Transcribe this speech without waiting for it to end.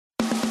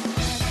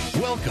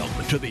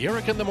Welcome to the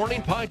Eric in the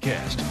Morning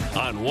podcast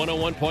on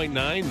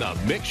 101.9 The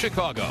Mix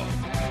Chicago.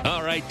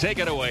 All right, take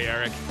it away,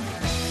 Eric.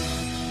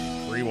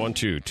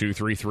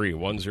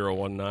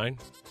 312-233-1019.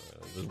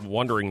 Was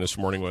wondering this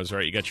morning was, all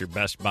right, you got your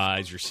best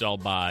buys, your sell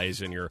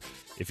buys, and your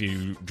if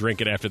you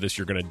drink it after this,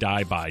 you're going to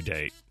die by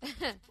date.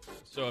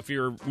 So if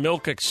your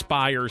milk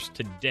expires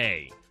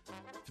today,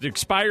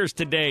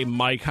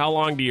 Mike, how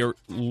long do you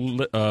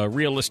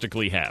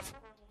realistically have?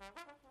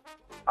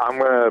 I'm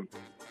going to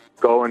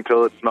go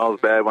until it smells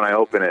bad when I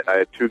open it. I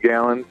had 2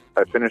 gallons.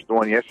 I finished the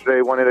one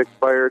yesterday when it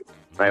expired,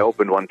 and I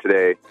opened one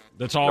today.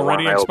 That's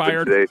already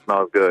expired? Today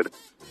smells good.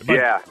 But,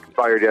 yeah,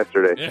 expired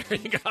yesterday. There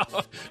you go.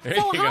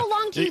 So how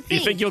long do you think? You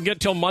think you'll get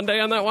till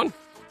Monday on that one?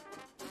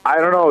 I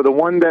don't know. The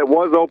one that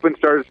was open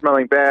started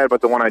smelling bad,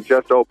 but the one I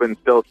just opened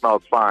still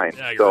smells fine.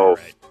 Yeah, you're so all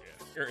right.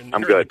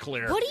 I'm good. good. In the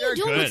clear. What are you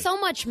doing with so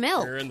much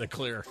milk? You're in the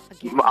clear.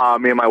 me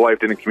and my wife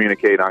didn't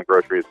communicate on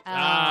groceries.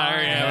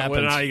 Yeah.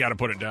 Well, now you got to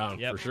put it down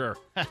for sure.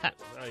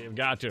 You've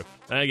got to.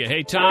 Thank you.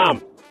 Hey,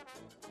 Tom.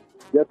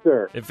 Yes,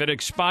 sir. If it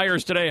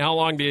expires today, how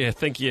long do you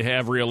think you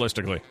have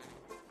realistically?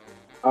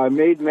 I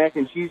made mac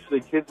and cheese for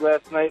the kids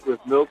last night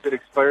with milk that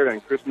expired on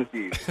Christmas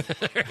Eve.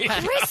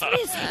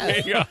 Christmas There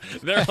you go.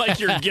 They're like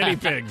your guinea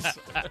pigs.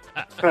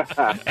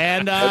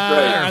 And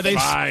right. are they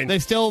Fine. they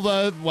still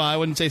well, I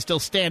wouldn't say still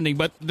standing,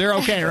 but they're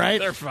okay, right?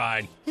 They're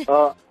fine.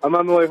 I'm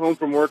on the way home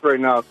from work right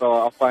now, so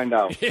I'll find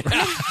out.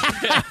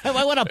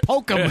 I want to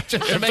poke them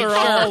just to If make they're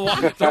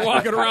sure. they're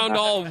walking around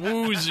all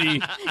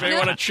woozy, may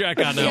want to check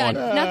on that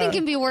one. Nothing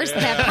can be worse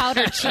than that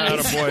powdered cheese.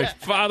 Attaboy.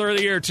 Father of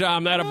the year,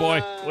 Tom.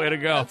 Attaboy. Way to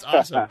go. That's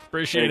awesome.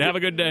 Appreciate it. Have a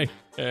good day.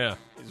 Yeah.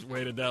 He's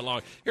waited that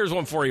long. Here's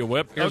one for you,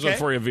 Whip. Here's one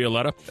for you,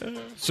 Violetta.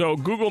 So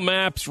Google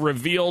Maps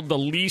revealed the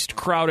least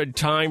crowded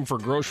time for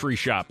grocery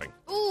shopping.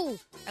 Ooh,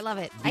 I love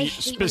it. I hate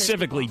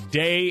Specifically,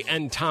 day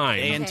and time.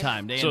 Day and Okay.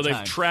 time. Day So and they've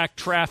time. tracked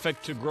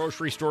traffic to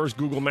grocery stores.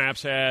 Google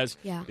Maps has.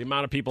 Yeah. The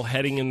amount of people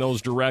heading in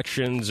those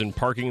directions and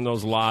parking in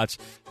those lots.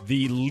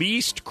 The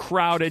least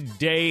crowded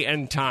day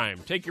and time.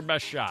 Take your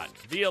best shot.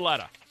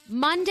 Violetta.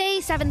 Monday,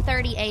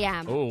 7:30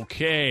 a.m.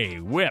 Okay.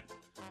 Whip.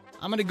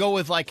 I'm going to go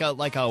with like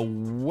a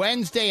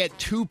Wednesday at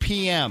 2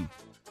 p.m.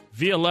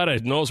 Violetta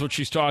knows what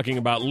she's talking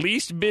about.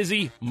 Least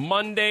busy,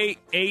 Monday,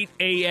 8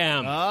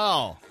 a.m.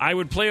 Oh. I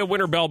would play a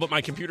winter bell, but my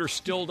computer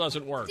still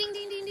doesn't work. Ding,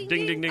 ding, ding, ding,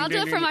 Ding, ding, ding, I'll ding,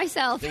 do it ding, for ding.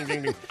 myself. Ding,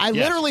 ding, ding. I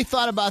Yes. literally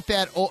thought about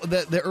that,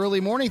 the early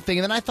morning thing,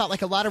 and then I thought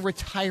like a lot of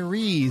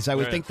retirees, I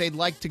would Right. think they'd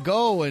like to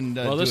go and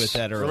do it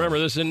that early. Remember,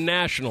 this is a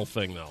national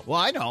thing, though.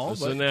 Well, I know. This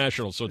is But a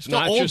national, so it's still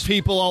not old just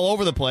people all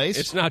over the place.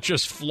 It's not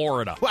just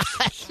Florida.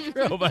 That's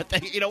true, but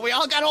we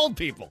all got old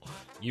people.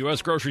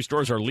 U.S. grocery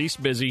stores are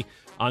least busy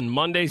on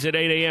Mondays at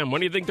 8 a.m. When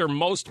do you think they're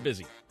most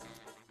busy?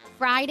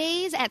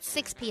 Fridays at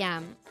 6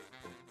 p.m.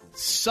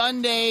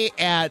 Sunday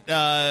at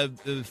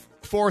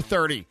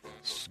 4:30.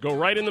 Go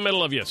right in the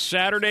middle of you.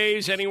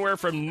 Saturdays, anywhere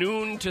from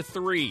noon to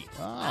 3.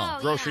 Oh,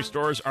 Grocery yeah.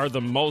 stores are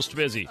the most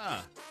busy.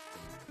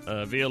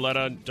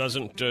 Violetta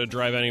doesn't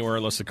drive anywhere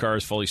unless the car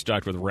is fully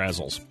stocked with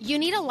Razzles. You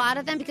need a lot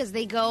of them because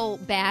they go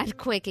bad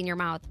quick in your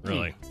mouth.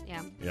 Really?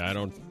 Yeah.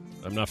 Yeah,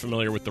 I'm not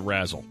familiar with the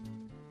Razzle.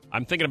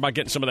 I'm thinking about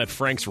getting some of that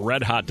Frank's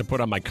Red Hot to put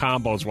on my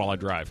combos while I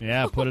drive.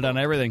 Yeah, put it on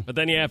everything. But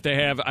then you have to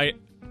have I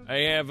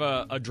have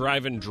a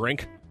drive-in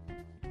drink,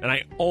 and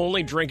I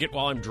only drink it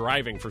while I'm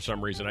driving for some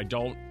reason. I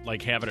don't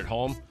like have it at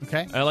home.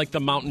 Okay. I like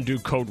the Mountain Dew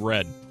Code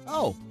Red, Oh,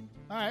 all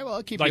right. Well,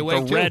 I'll keep like you the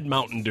awake, too. red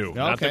Mountain Dew,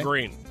 not the Okay.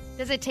 green.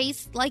 Does it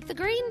taste like the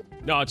green?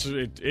 No,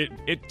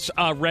 it's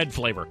red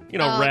flavor. You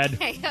know, Oh, red.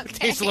 Okay, okay.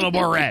 Tastes a little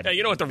more red. Yeah,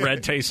 you know what the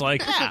red tastes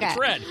like. Okay. It's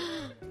red.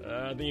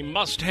 The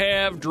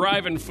must-have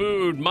drive-in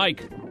food,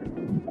 Mike.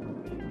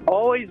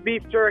 Always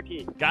beef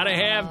jerky. Gotta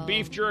have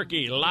beef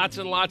jerky. Lots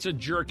and lots of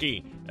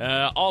jerky.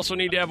 Also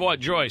need to have what,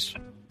 Joyce?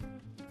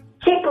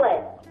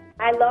 Chiclets.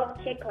 I love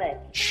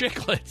chiclets.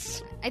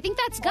 Chiclets. I think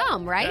that's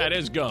gum, right? That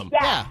is gum.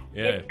 Yeah,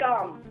 Yeah. it's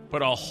gum.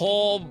 Put a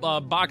whole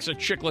box of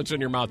chiclets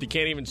in your mouth. You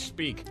can't even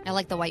speak. I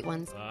like the white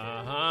ones.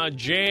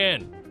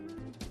 Jan.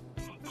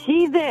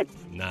 Cheez-Its.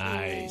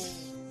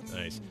 Nice.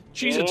 Nice.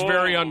 Cheez-Its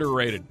very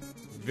underrated.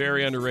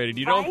 Very underrated.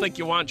 You don't think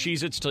you want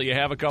Cheez-Its till you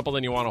have a couple,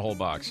 then you want a whole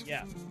box.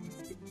 Yeah.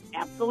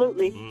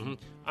 Absolutely.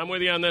 I'm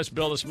with you on this,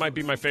 Bill. This might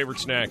be my favorite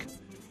snack.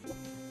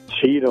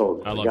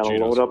 Cheetos. I love gotta Cheetos.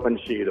 load up on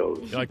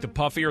Cheetos. You like the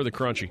puffy or the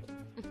crunchy?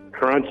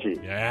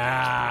 Crunchy.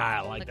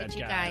 Yeah, I like Look that at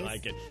you guy. I guys.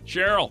 like it.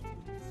 Cheryl.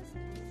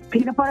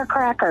 Peanut butter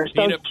crackers.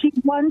 Peanut- Those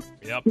cheap ones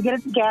Yep. you get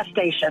at the gas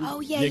station. Oh,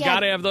 yeah, You yeah. got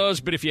to have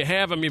those, but if you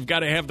have them, you've got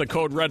to have the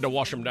Code Red to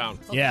wash them down.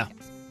 Yeah.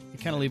 You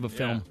kind of leave a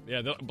film.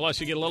 Yeah, bless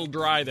you, get a little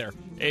dry there.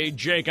 Hey,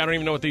 Jake, I don't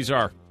even know what these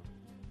are.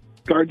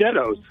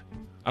 Gardettos.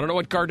 I don't know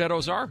what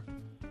Gardettos are.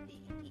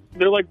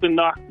 They're like the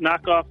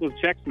knockoff of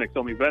Chex Mix,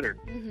 only better.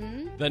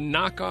 The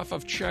knockoff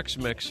of Chex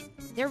Mix.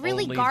 They're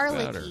really Only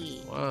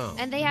garlicky. better. Wow.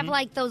 And they have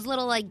like those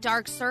little like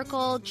dark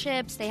circle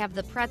chips. They have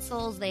the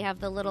pretzels. They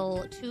have the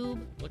little tube.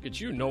 Look at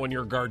you knowing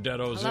your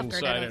Gardettos I love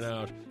inside and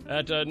out.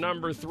 At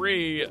number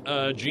 3,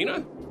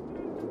 Gina?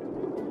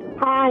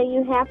 Hi,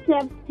 you have to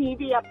have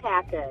stevia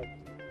packets.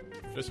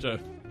 Just a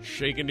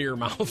shake into your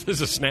mouth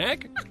as a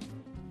snack?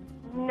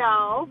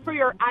 No, for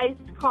your iced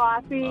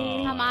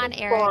coffee. Come on,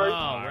 Eric. All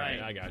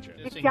right, I got you.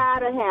 You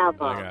gotta have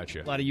them. I got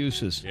you. A lot of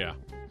uses. Yeah.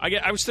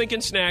 I was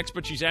thinking snacks,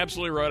 but she's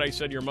absolutely right. I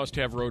said your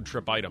must-have road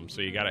trip item, so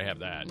you got to have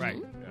that. Right.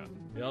 Yeah.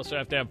 You also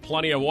have to have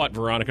plenty of what,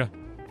 Veronica?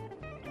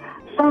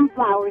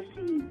 Sunflower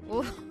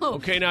seeds.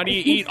 Okay, now do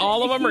you eat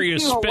all of them, or are you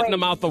spitting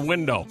them out the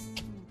window?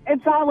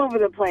 It's all over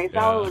the place,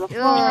 all over the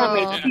floor, on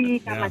Yeah. my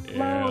feet, on my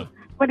clothes.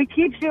 But it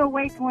keeps you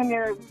awake when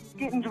you're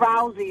getting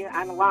drowsy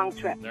on a long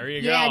trip. There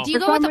you Yeah, go. do you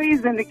For go with some the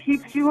reason, it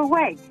keeps you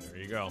awake.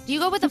 There you go. Do you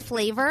go with a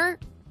flavor?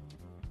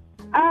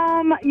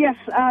 Yes,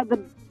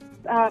 the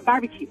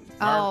barbecue.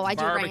 Oh, I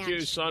do Barbecue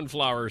ranch.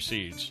 sunflower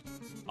seeds.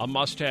 A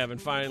must-have.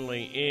 And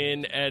finally,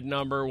 in at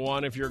number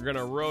 1, if you're going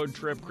to road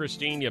trip,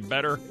 Christine, you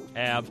better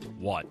have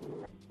what?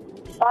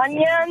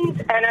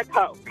 Onions and a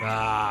Coke.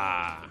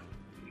 Ah.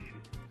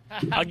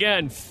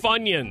 Again,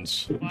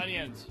 Funyuns.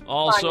 Onions.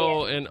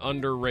 Also an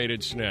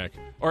underrated snack.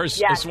 Or as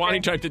Yes. Swanee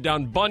typed it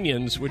down,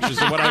 Bunions, which is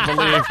what I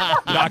believe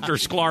Dr.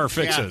 Sklar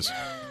fixes.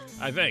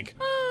 I think.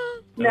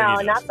 No,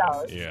 He not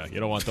does. those. Yeah, you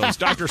don't want those.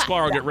 Dr.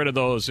 Sklar will get rid of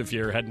those if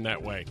you're heading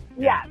that way.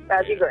 Yeah,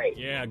 that'd be great.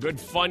 Yeah, good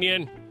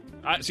Funyun.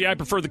 See, I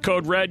prefer the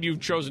code red.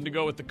 You've chosen to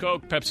go with the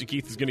Coke. Pepsi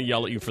Keith is going to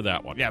yell at you for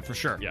that one. Yeah, for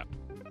sure. Yeah.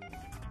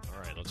 All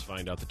right, let's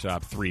find out the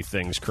top 3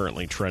 things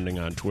currently trending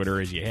on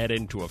Twitter as you head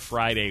into a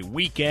Friday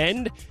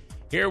weekend.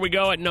 Here we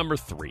go at number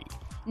 3.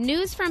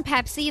 News from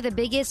Pepsi, the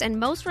biggest and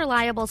most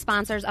reliable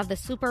sponsors of the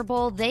Super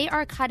Bowl. They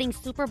are cutting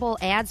Super Bowl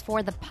ads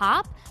for the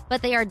Pop,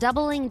 but they are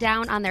doubling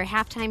down on their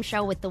halftime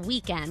show with The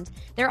Weeknd.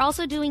 They're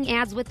also doing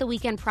ads with The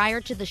Weeknd prior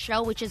to the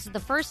show, which is the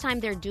first time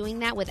they're doing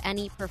that with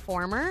any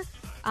performer.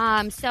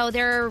 So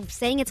they're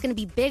saying it's going to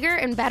be bigger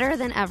and better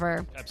than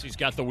ever. Pepsi's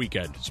got the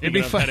weekend. be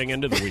Speaking of fun. heading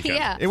into the weekend.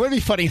 Yeah. It would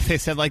be funny if they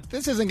said, like,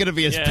 this isn't going to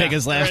be as Yeah. big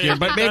as last year,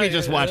 but maybe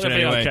just watch it That'd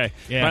be anyway. Okay.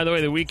 Yeah. By the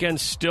way, the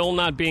Weeknd's still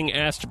not being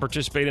asked to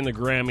participate in the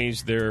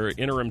Grammys. Their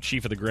interim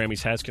chief of the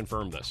Grammys has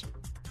confirmed this.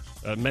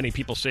 Many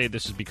people say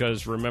this is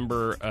because,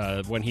 remember,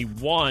 when he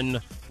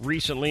won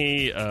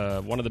recently,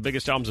 one of the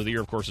biggest albums of the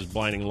year, of course, is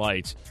Blinding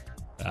Lights.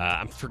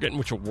 I'm forgetting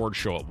which award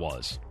show it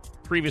was.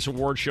 Previous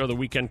award show, The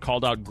Weeknd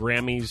called out the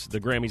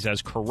Grammys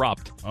as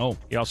corrupt. Oh.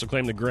 He also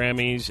claimed the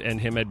Grammys and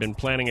him had been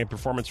planning a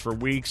performance for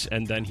weeks,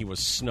 and then he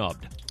was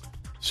snubbed.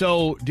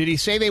 So, did he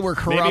say they were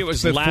corrupt Maybe it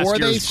was last before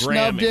they year's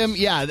snubbed Grammys. him?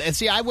 Yeah, and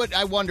see, I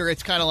wonder.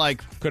 It's kind of like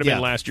Could have been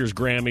last year's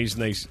Grammys,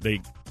 and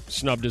they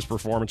snubbed his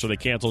performance, or they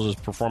canceled his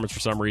performance for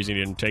some reason.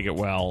 He didn't take it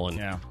well,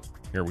 and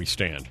here we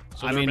stand.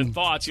 So there have been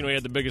thoughts. He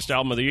had the biggest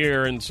album of the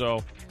year, and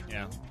so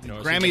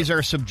Grammys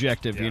are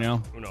subjective. Who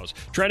knows?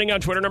 Trending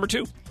on Twitter, number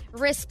 2.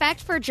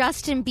 Respect for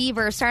Justin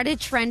Bieber started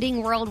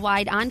trending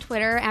worldwide on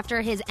Twitter after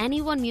his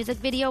Anyone music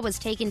video was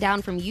taken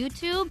down from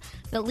YouTube.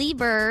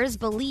 Believers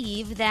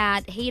believe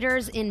that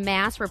haters in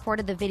mass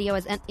reported the video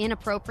as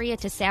inappropriate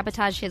to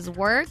sabotage his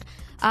work.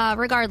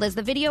 Regardless,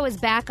 the video is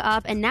back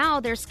up, and now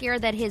they're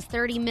scared that his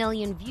 30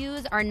 million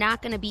views are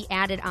not going to be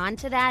added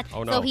onto that.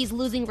 Oh, no. So he's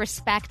losing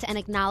respect and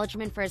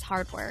acknowledgement for his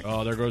hard work.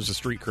 Oh, there goes the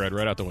street cred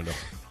right out the window.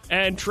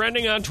 And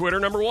trending on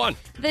Twitter, number 1.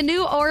 The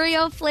new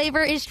Oreo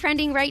flavor is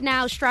trending right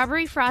now.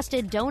 Strawberry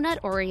frosted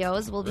donut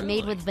Oreos will be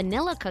made with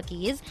vanilla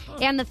cookies,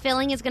 and the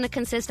filling is going to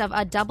consist of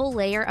a double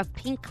layer of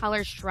pink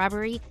colored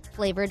strawberry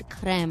flavored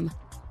creme.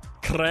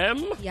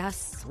 Creme?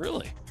 Yes.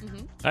 Really?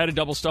 I had a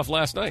double stuff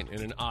last night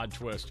in an odd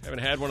twist. Haven't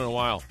had one in a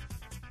while.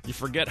 You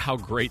forget how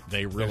great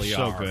they really They're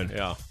so are. good.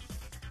 Yeah.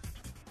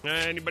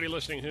 Anybody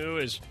listening who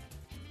has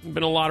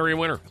been a lottery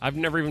winner? I've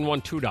never even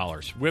won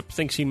 $2. Whip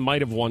thinks he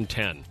might have won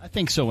 10. I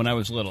think so when I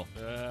was little.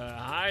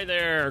 Hi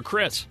there,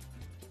 Chris.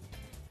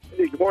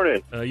 Hey, good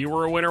morning. You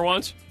were a winner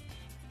once?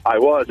 I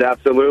was,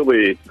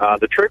 absolutely.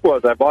 The trick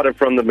was I bought it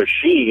from the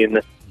machine,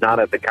 not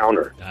at the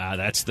counter.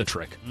 That's the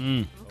trick.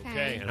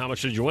 Okay. And how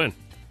much did you win?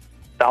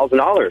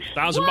 $1,000.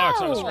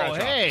 $1,000 on a scratch off.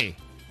 Hey.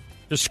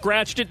 Just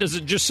scratched it. Does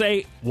it just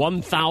say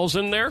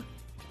 1,000 there?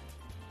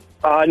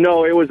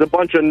 No, it was a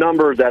bunch of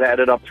numbers that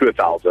added up to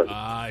 1,000.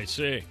 I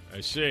see.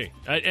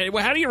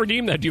 How do you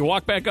redeem that? Do you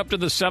walk back up to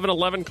the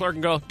 7-Eleven clerk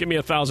and go, give me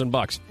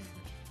 $1,000?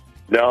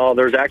 No,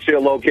 there's actually a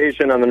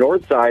location on the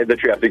north side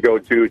that you have to go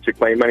to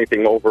claim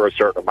anything over a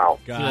certain amount.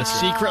 A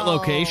secret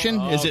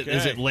location? Is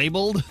it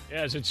labeled?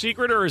 Yeah, is it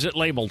secret or is it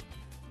labeled?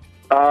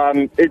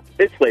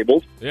 It's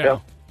labeled. Yeah.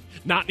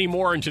 Not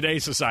anymore in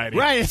today's society.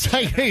 Right. It's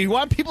like, hey, you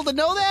want people to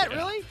know that?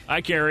 Really?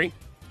 Hi, Carrie.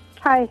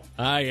 Hi,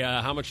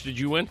 How much did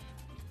you win?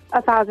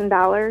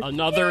 $1,000.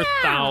 Another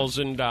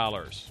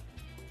 $1,000.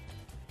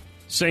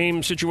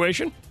 Same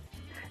situation?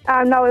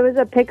 No, it was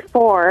a pick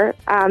 4.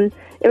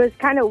 It was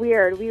kind of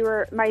weird.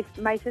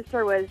 My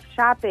sister was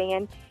shopping,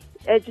 and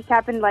it just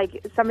happened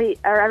like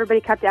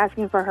everybody kept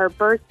asking for her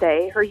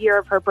birthday, her year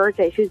of her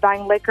birthday. She was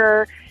buying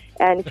liquor,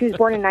 and she was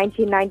born in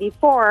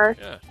 1994.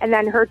 Yeah. And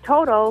then her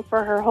total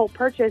for her whole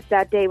purchase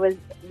that day was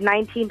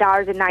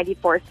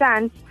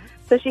 $19.94.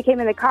 So she came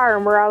in the car,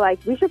 and we're all like,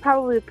 we should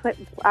probably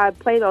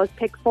play those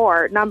pick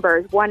 4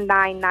 numbers,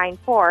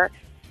 1994.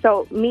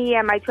 So me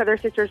and my 2 other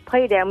sisters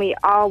played it, and we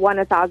all won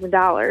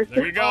 $1,000.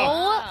 There you go.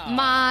 Oh,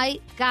 my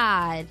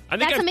God.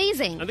 That's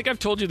amazing. I think I've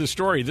told you the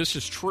story. This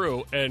is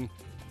true. And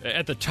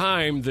At the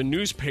time, the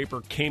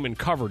newspaper came and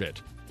covered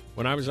it.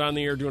 When I was on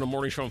the air doing a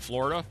morning show in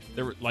Florida,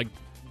 they were like,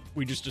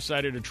 we just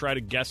decided to try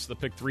to guess the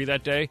pick 3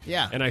 that day.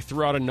 Yeah. And I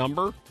threw out a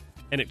number,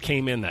 and it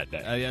came in that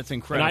day. That's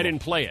incredible. And I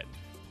didn't play it.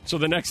 So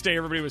the next day,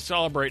 everybody was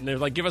celebrating. They're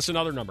like, give us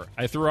another number.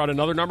 I threw out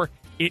another number.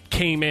 It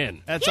came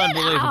in. That's Get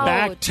unbelievable. out.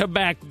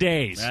 Back-to-back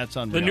days. That's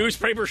unreal. The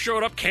newspaper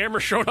showed up.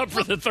 Camera showed up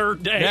for the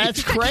third day.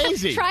 That's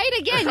crazy. Try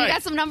it again. Right. You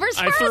got some numbers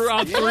I first? threw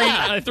out three.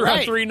 Yeah, I threw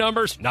out 3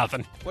 numbers.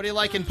 Nothing. What do you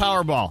like in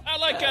Powerball? I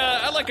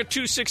like a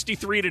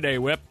 263 today,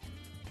 Whip.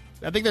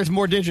 I think there's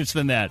more digits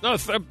than that. No,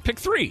 pick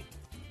 3.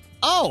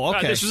 Oh,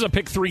 okay. This is a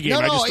pick 3 game. No,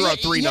 I just threw out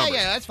 3 numbers.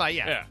 Yeah, that's fine.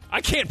 Yeah. I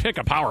can't pick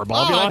a Powerball.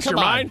 Have you lost come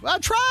your on. mind? Well,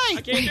 try.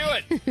 I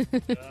can't do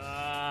it.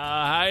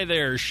 Hi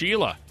there,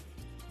 Sheila.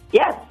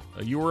 Yes,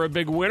 You were a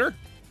big winner?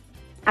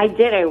 I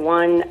did. I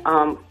won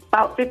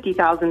about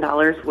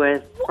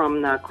 $50,000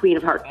 from the Queen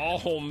of Hearts.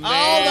 Oh, man.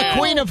 Oh, the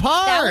Queen of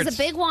Hearts. That was a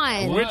big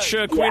one. Which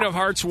Queen of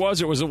Hearts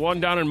was it? Was the one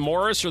down in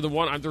Morris or the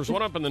one? There's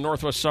one up in the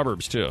northwest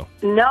suburbs, too.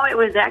 No, it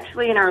was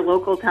actually in our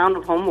local town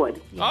of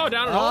Homewood. Oh,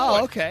 down in Oh,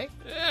 Homewood. okay.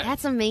 Yeah.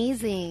 That's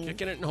amazing.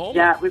 Kicking it in Homewood.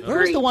 Yeah, it was Where's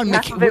great. the one?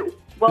 Half of it,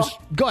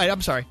 Go ahead.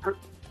 I'm sorry.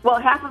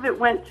 half of it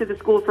went to the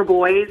school for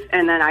boys,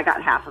 and then I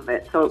got half of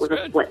it, so it was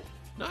That's a good. split.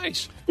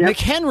 Nice. Yep.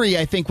 McHenry,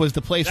 I think, was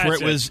the place where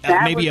That's it was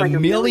That maybe was like a $1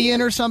 million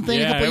million. or something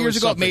Yeah, a couple it years was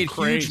ago. It made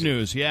something huge crazy.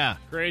 news. Yeah.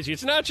 Crazy.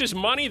 It's not just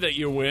money that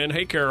you win.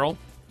 Hey, Carol.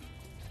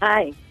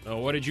 Hi.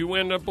 What did you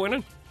end up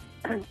winning?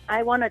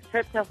 I won a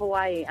trip to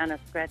Hawaii on a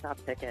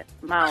scratch-off ticket.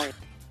 Maui.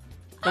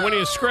 And when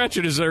you scratch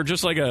it, is there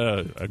just like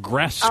a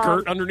grass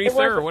skirt underneath it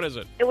there, was- or what is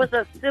it? It was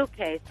a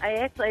suitcase. I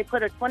actually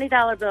put a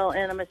 $20 bill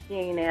in a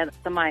machine at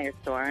the Meijer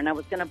store, and I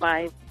was going to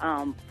buy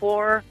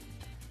 4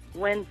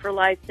 Win for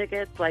Life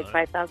tickets, like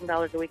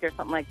 $5,000 a week or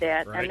something like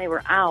that, Right. and they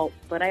were out.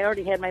 But I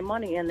already had my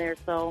money in there,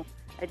 so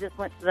I just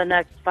went to the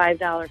next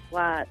 $5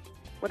 slot,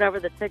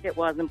 whatever the ticket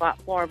was, and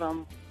bought 4 of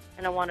them,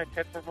 and I won a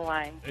trip to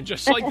Hawaii. And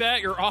just like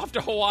that, you're off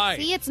to Hawaii.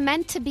 See, it's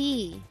meant to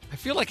be. I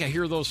feel like I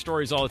hear those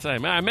stories all the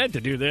time. I meant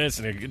to do this,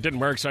 and it didn't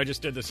work, so I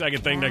just did the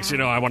second thing. Next thing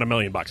you know, I won $1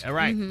 million. All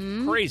right.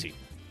 Crazy.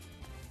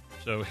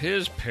 So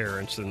his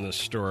parents in this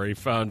story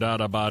found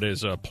out about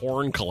his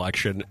porn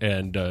collection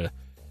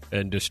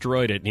and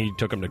destroyed it, and he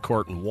took him to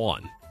court and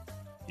won.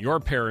 Your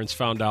parents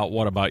found out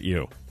what about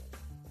you?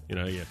 You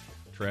know, you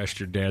trashed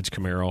your dad's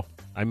Camaro.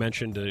 I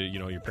mentioned,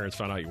 your parents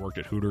found out you worked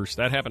at Hooters.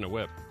 That happened at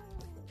Whip.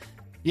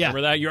 Yeah.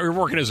 Remember that? You're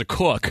working as a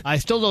cook. I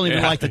still don't even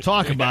Yeah. like to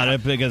talk about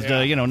it because,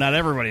 not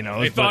everybody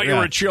knows. They thought you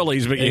were at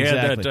Chili's, but you had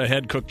Exactly. that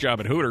head cook job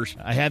at Hooters.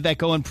 I had that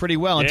going pretty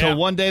well Yeah. until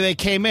one day they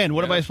came in.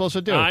 What am I supposed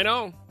to do? I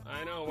know.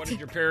 What did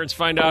your parents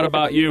find out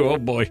about you? Oh,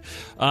 boy.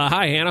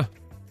 Hi, Hannah.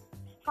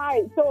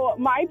 Hi. So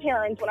my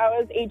parents, when I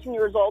was 18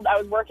 years old, I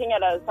was working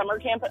at a summer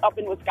camp up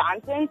in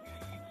Wisconsin.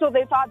 So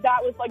they thought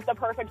that was like the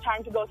perfect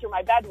time to go through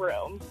my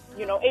bedroom.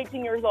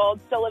 18 years old,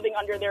 still living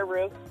under their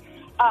roof.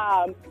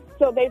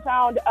 So they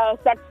found a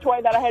sex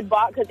toy that I had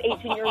bought because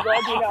 18 years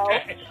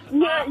old,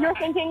 you're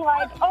thinking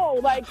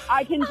like,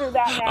 I can do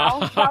that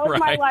now. That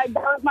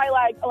was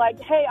my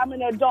hey, I'm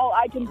an adult.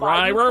 I can buy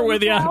Right, these we're things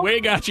with you. now.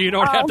 We got you. You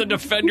don't have to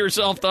defend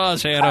yourself to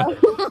us, Hannah.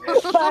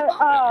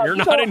 But, You're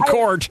not in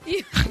court.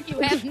 You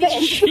have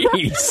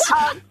Jeez.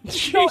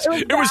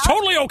 Jeez. it was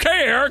totally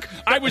okay, Eric.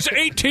 I was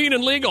 18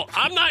 and legal.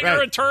 I'm not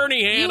your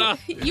attorney, Hannah.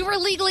 You were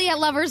legally at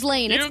Lover's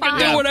Lane. It's You can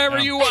fine. do whatever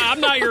you want. I'm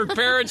not your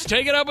parents.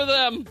 Take it up with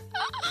them.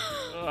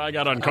 I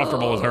got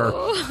uncomfortable with her.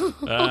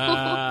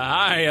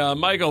 Hi,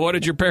 Michael. What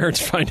did your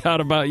parents find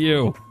out about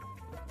you?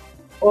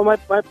 Well,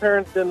 my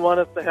parents didn't want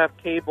us to have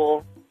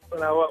cable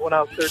when I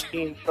was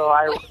 13, so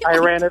I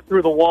ran it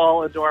through the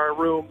wall into our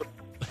room.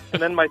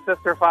 And then my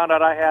sister found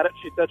out I had it.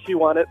 She said she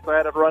wanted it, so I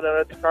had to run it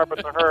under the carpet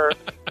to her.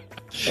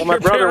 Well, my Your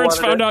brother parents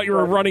wanted found it, out you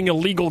were so- running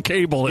illegal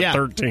cable at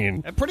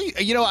 13. Pretty,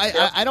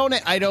 I don't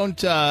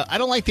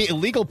like the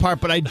illegal part,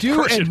 but I do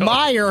course you don't.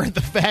 admire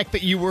the fact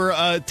that you were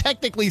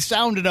technically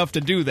sound enough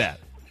to do that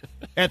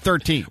at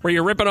 13. Were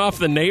you ripping off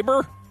the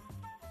neighbor?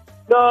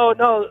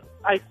 No,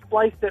 I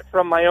spliced it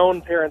from my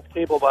own parents'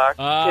 cable box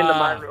into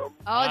my room.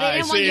 Oh, they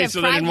didn't want you to so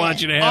they didn't private.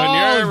 want you to have it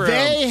in your room.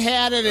 They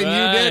had it and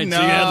you didn't.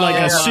 So you had like Oh,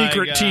 a my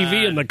secret God.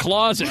 TV in the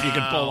closet you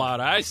could pull out.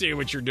 I see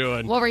what you're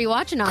doing. What were you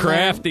watching on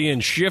Crafty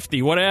and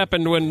shifty. What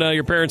happened when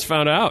your parents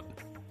found out?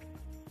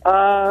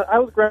 I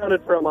was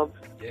grounded for a month.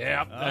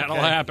 Yeah, that'll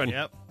Okay. happen.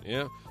 Yep.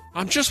 Yeah.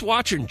 I'm just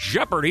watching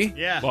Jeopardy.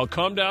 Yeah. Well,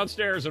 come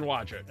downstairs and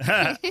watch it.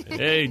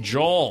 Hey,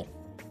 Joel.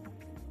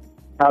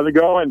 How's it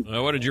going?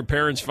 What did your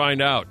parents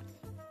find out?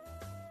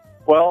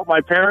 Well, my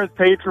parents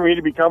paid for me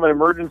to become an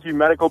emergency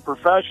medical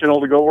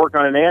professional to go work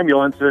on an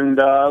ambulance, and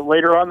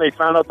later on they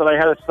found out that I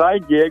had a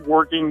side gig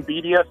working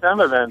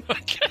BDSM events.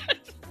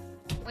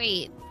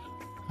 Wait.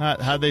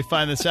 How'd they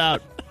find this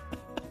out?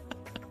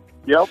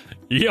 Yep.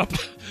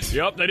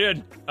 Yep, they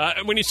did.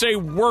 When you say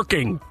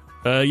working,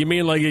 you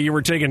mean like you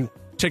were taking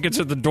tickets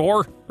at the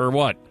door or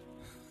what?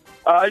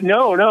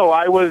 No,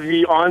 I was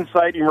the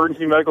on-site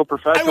emergency medical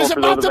professional I was for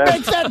about those to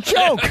make events. that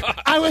joke.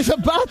 I was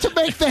about to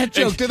make that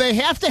joke. Do they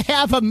have to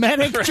have a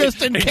medic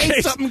just in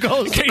case something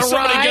goes in case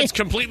somebody awry? gets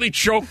completely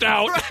choked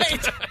out.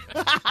 Right.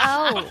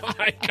 Oh. Oh,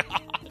 my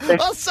God.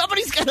 Well,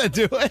 somebody's got to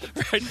do it.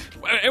 Right.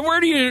 And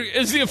where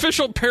is the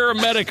official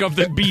paramedic of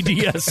the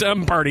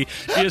BDSM party?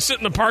 Do you sit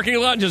in the parking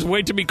lot and just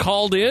wait to be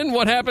called in?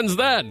 What happens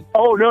then?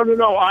 Oh,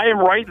 no. I am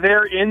right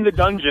there in the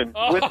dungeon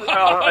with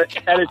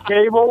at a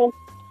table.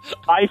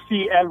 I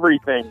see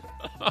everything.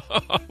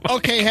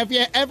 Okay, have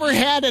you ever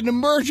had an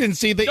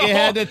emergency that you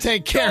had to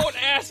take care of?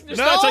 Don't ask.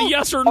 That's a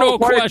yes or no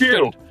quite question.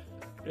 A few.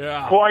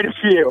 Yeah. Quite a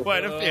few.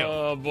 Quite a few.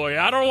 Oh, boy.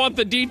 I don't want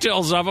the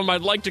details of them.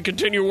 I'd like to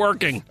continue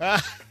working.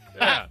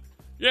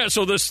 Yeah,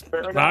 so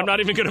I'm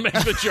not even going to make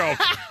the joke.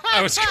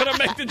 I was going to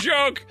make the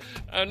joke.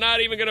 I'm not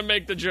even going to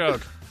make the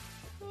joke.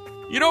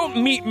 You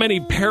don't meet many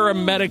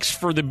paramedics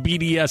for the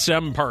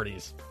BDSM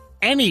parties.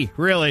 Any,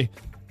 really.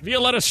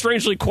 Violetta's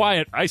strangely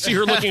quiet. I see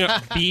her looking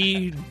at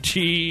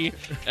BDSM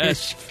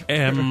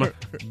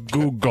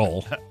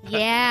Google.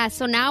 Yeah,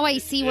 so now I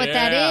see what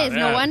that is.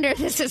 No wonder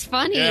this is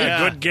funny.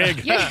 Yeah, good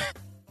gig.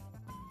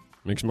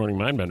 Mixed Morning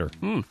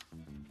Mindbender.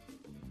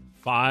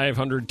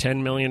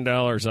 $510 million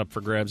up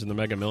for grabs in the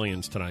Mega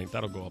Millions tonight.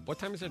 That'll go up. What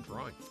time is that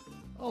drawing?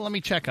 Oh, let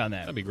me check on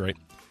that. That'd be great.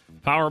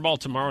 Powerball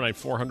tomorrow night,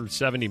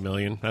 $470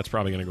 million. That's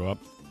probably going to go up.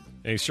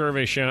 A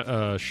survey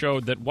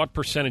showed that what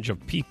percentage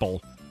of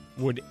people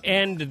would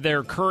end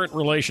their current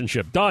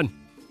relationship, done,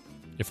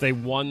 if they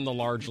won the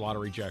large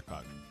lottery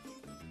jackpot.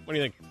 What do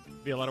you think,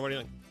 Violetta? What do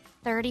you think?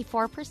 34%.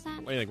 What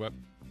do you think, Webb?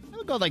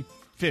 I'll go like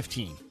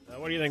 15.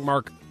 What do you think,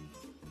 Mark?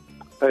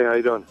 Hey, how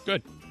you doing?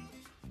 Good.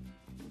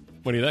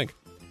 What do you think?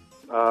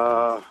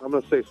 I'm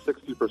going to say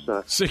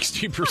 60%.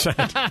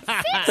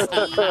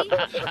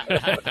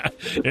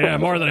 60%. Yeah,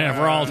 more than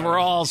half. We're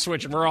all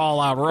switching. We're all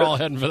out. We're all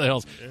heading for the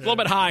hills. A little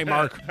bit high,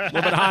 Mark. A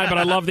little bit high, but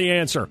I love the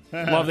answer.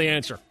 Love the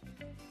answer.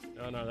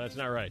 No, that's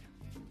not right.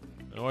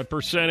 What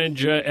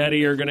percentage,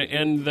 Eddie, are going to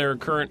end their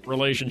current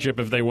relationship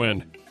if they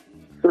win?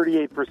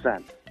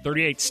 38%.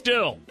 38.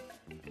 Still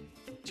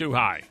too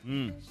high.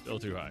 Still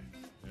too high.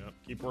 Yep.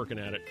 Keep working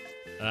at it.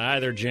 Hi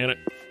there, Janet.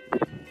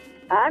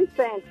 I'm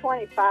saying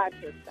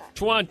 25%.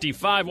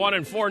 25. 1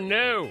 and 4.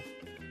 No.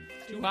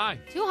 Too high.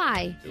 Too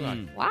high. Too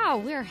high. Wow,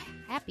 we're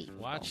happy.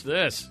 Watch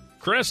this.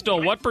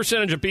 Crystal, what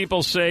percentage of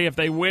people say if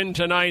they win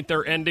tonight,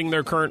 they're ending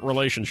their current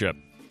relationship?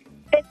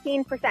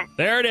 15%.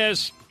 There it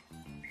is.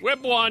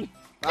 Whip won.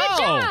 Good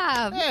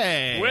job.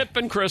 Hey. Whip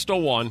and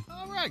Crystal won.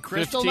 All right,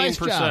 Crystal, 15%. nice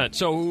job.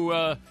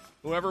 So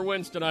whoever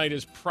wins tonight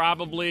is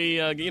probably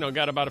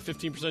got about a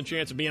 15%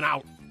 chance of being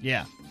out.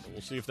 Yeah. So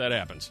we'll see if that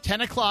happens.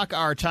 10 o'clock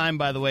our time,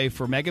 by the way,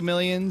 for Mega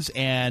Millions,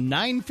 and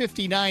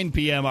 9:59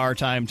 p.m. our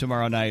time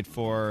tomorrow night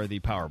for the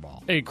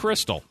Powerball. Hey,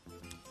 Crystal.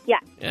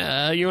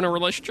 Yeah. You in a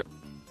relationship?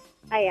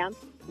 I am.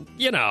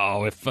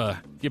 If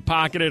you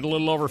pocketed a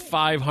little over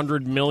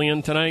 $500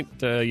 million tonight,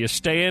 you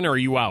staying or are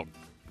you out?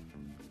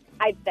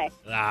 I'd stay.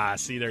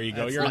 See, there you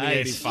go. That's You're in the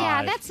nice. 85.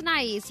 Yeah, that's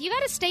nice. You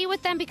got to stay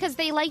with them because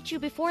they liked you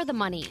before the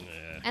money.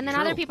 And then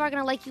true. other people are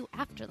going to like you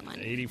after the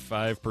money.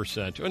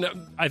 85%. And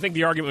I think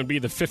the argument would be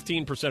the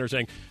 15% are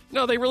saying,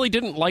 no, they really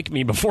didn't like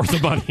me before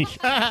the money.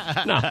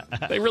 No,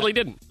 they really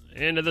didn't.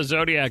 Into the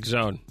Zodiac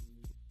Zone.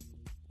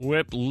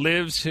 Whip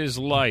lives his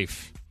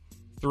life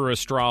through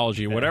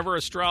astrology. Yeah. Whatever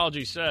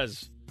astrology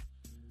says,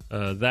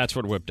 that's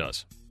what Whip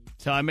does.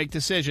 That's how I make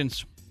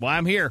decisions. Why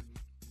I'm here.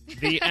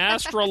 The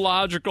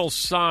astrological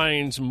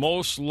signs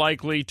most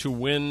likely to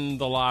win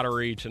the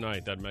lottery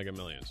tonight, that Mega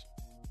Millions.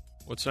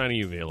 What sign are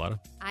you, Violetta?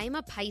 I'm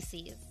a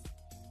Pisces. What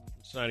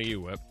sign are you,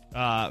 Whip?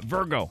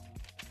 Virgo.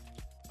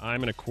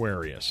 I'm an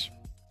Aquarius.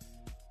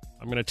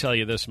 I'm going to tell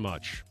you this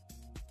much.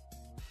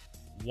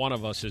 One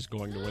of us is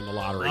going to win the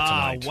lottery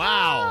tonight. Oh,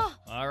 wow.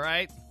 All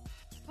right.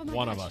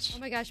 One of us. Oh,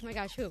 my gosh.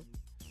 Who?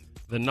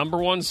 The number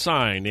one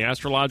sign, the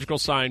astrological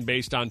sign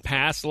based on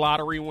past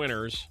lottery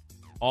winners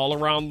all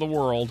around the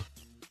world,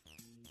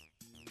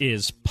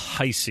 is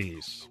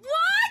Pisces. What?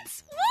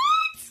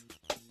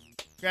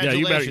 Yeah,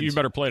 you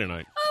better play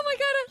tonight. Oh, my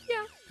God.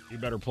 Yeah. You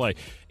better play.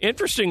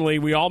 Interestingly,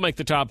 we all make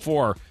the top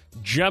 4.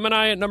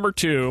 Gemini at number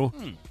 2.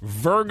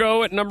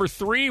 Virgo at number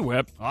 3,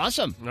 Whip.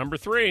 Awesome. Number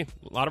 3. A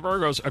lot of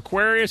Virgos.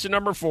 Aquarius at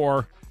number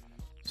 4.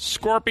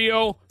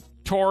 Scorpio,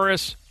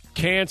 Taurus,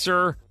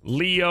 Cancer,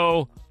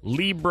 Leo,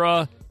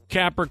 Libra,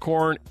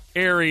 Capricorn,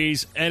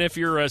 Aries, and if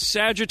you're a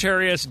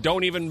Sagittarius,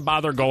 don't even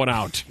bother going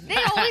out. They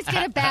always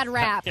get a bad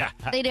rap. Yeah.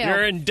 They do.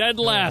 You're in dead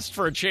last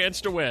for a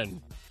chance to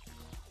win.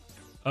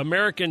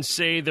 Americans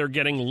say they're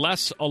getting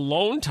less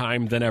alone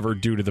time than ever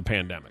due to the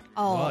pandemic.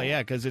 Oh,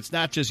 yeah, because it's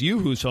not just you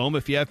who's home.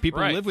 If you have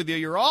people who live with you,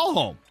 you're all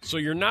home. So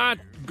you're not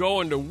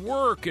going to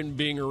work and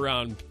being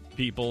around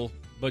people,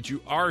 but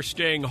you are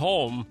staying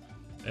home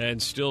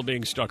and still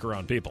being stuck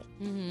around people.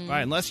 Mm-hmm.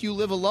 Right, unless you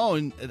live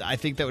alone, I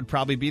think that would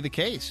probably be the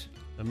case.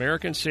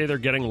 Americans say they're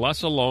getting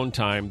less alone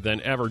time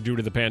than ever due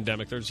to the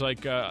pandemic. There's I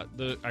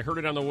heard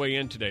it on the way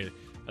in today.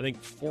 I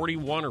think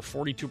 41 or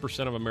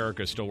 42% of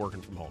America is still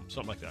working from home,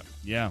 something like that.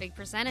 Yeah. Big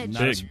percentage.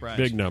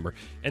 Big number.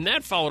 And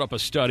that followed up a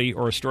study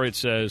or a story that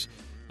says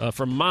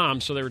from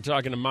moms. So they were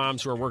talking to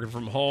moms who are working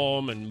from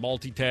home and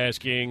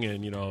multitasking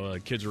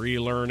and, kids are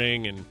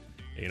e-learning and,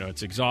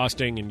 it's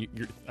exhausting.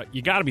 And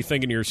you got to be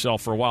thinking to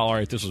yourself for a while, all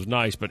right, this was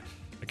nice, but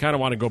I kind of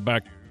want to go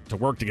back to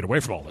work to get away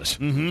from all this.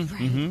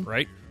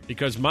 Right?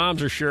 Because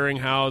moms are sharing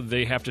how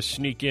they have to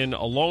sneak in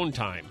alone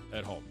time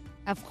at home.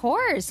 Of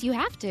course, you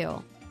have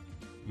to.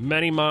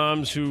 Many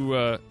moms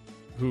who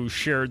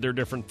shared their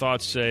different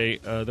thoughts say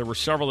there were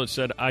several that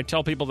said, I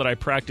tell people that I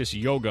practice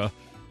yoga,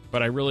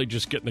 but I really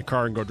just get in the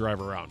car and go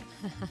drive around.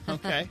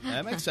 Okay,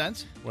 that makes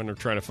sense. When they're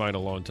trying to find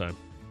alone time.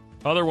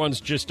 Other ones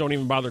just don't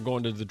even bother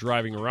going to the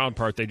driving around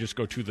part. They just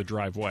go to the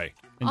driveway.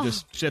 And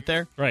just sit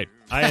there? Right.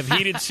 I have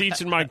heated seats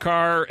in my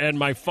car and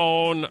my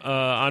phone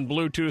on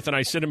Bluetooth, and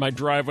I sit in my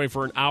driveway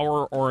for an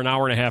hour or an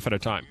hour and a half at a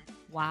time.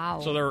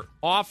 Wow. So their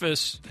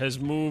office has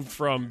moved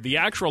from the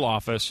actual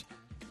office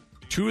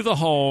to the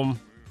home,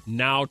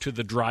 now to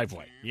the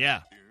driveway.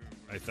 Yeah.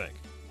 I think.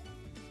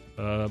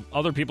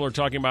 Other people are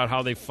talking about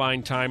how they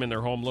find time in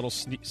their home, little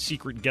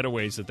secret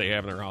getaways that they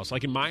have in their house.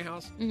 Like in my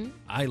house,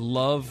 I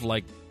love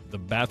like the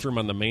bathroom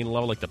on the main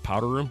level, like the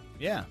powder room.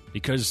 Yeah.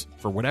 Because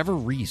for whatever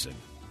reason,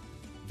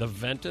 the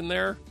vent in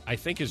there, I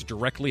think, is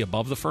directly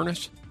above the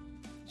furnace.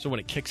 So when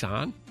it kicks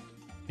on,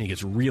 it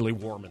gets really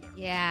warm in there.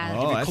 Yeah.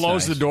 Oh, if you that's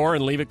close nice. the door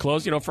and leave it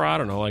closed, for, I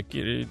don't know, like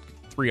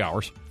 3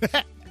 hours.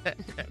 I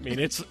mean,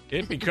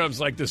 it becomes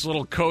like this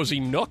little cozy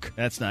nook.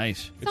 That's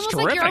nice. It's almost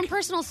like your own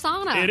personal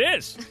sauna. It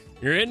is.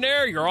 You're in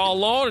there. You're all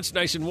alone. It's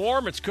nice and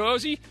warm. It's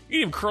cozy. You can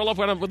even curl up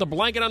with a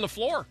blanket on the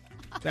floor.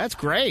 That's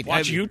great.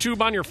 Watch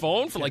YouTube on your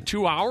phone for like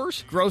 2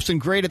 hours. Gross and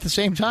great at the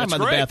same time. That's on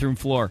great. The bathroom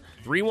floor.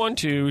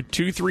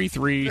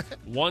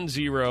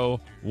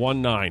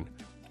 312-233-1019.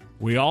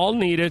 We all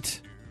need it.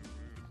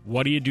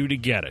 What do you do to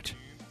get it?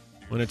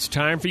 When it's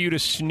time for you to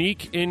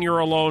sneak in your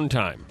alone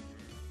time,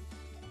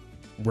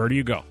 where do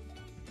you go?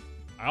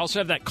 I also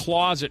have that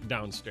closet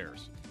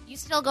downstairs. You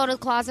still go to the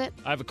closet?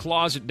 I have a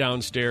closet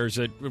downstairs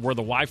where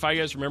the Wi-Fi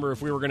is. Remember,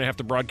 if we were going to have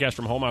to broadcast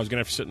from home, I was going to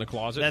have to sit in the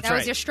closet. That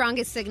was your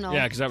strongest signal.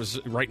 Yeah, because I was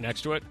right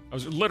next to it. I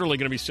was literally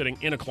going to be sitting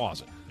in a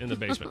closet in the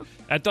basement.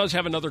 That does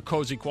have another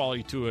cozy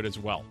quality to it as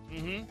well.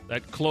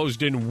 That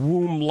closed-in,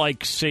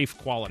 womb-like safe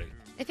quality.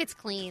 If it's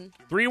clean.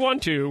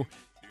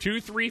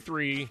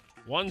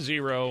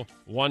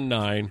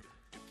 312-233-1019.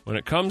 When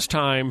it comes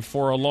time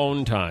for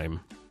alone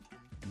time,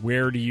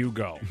 where do you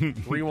go?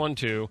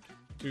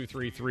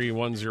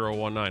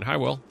 312-233-1019. Hi,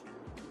 Will.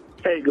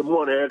 Hey, good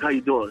morning, Eric. How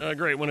you doing?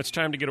 Great. When it's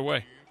time to get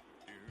away.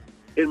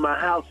 In my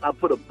house, I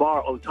put a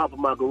bar on top of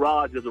my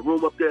garage. There's a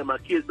room up there, and my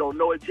kids don't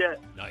know it yet.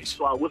 Nice.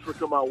 So I whisper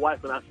to my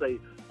wife, and I say,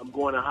 I'm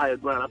going to higher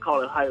ground. I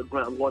call it higher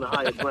ground. I'm going to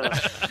higher ground.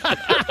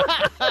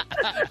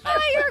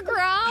 Higher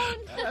ground.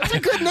 That's a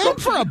good name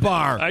for a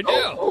bar. I do.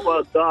 Oh,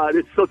 my God.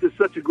 It's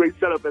such a great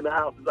setup in the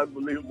house. It's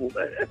unbelievable,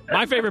 man.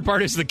 My favorite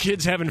part is the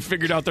kids haven't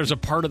figured out there's a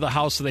part of the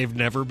house they've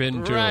never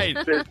been to. Right.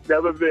 They've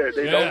never been.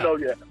 They don't know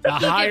yet. The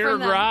higher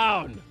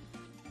ground.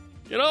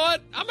 You know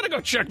what? I'm going to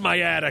go check my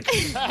attic.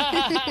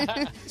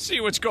 See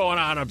what's going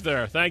on up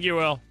there. Thank you,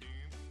 Will.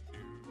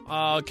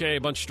 Okay,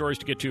 a bunch of stories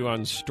to get to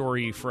on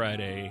Story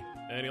Friday.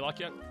 Any luck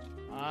yet?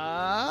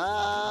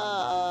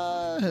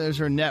 There's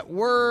her net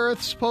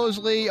worth,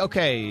 supposedly.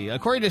 Okay,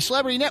 according to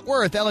Celebrity Net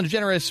Worth, Ellen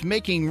DeGeneres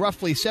making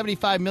roughly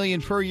 $75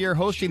 million per year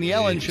hosting the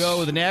Ellen Show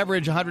with an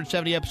average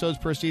 170 episodes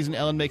per season.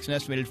 Ellen makes an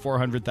estimated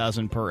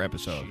 $400,000 per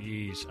episode.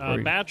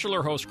 Jeez.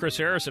 Bachelor host Chris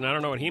Harrison, I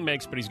don't know what he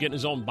makes, but he's getting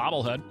his own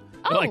bobblehead.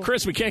 Oh. Like,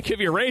 Chris, we can't give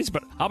you a raise,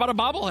 but how about a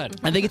bobblehead?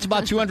 I think it's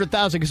about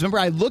 $200,000 because remember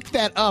I looked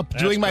that up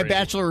doing my crazy.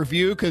 Bachelor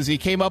review because he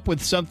came up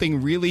with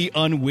something really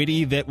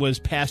unwitty that was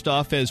passed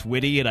off as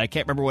witty, and I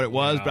can't remember what it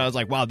was, but I was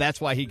like, wow,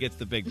 that's why he gets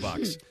the big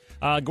bucks.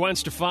 Gwen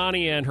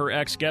Stefani and her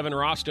ex, Gavin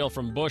Rossdale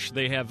from Bush,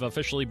 they have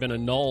officially been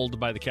annulled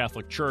by the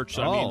Catholic Church.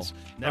 So that means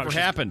never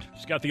happened.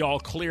 She's got the all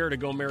clear to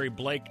go marry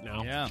Blake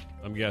now. Yeah.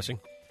 I'm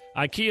guessing.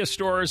 IKEA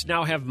stores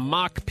now have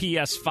mock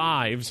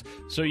PS5s,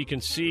 so you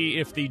can see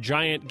if the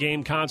giant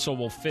game console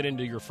will fit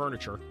into your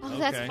furniture. Oh,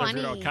 that's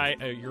funny. You're at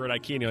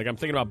IKEA and you're like, I'm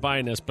thinking about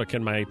buying this, but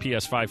can my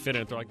PS5 fit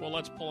in it? They're like, well,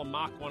 let's pull a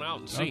mock one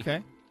out and see.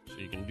 Okay. So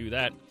you can do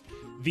that.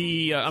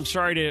 I'm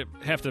sorry to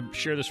have to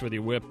share this with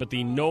you, Whip, but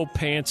the No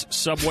Pants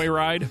subway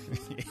ride,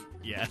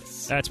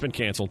 yes, that's been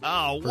canceled.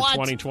 Oh, for what?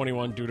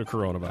 2021 due to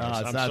coronavirus. Oh,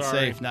 it's I'm not sorry.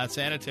 safe, not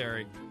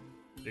sanitary.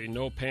 The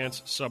No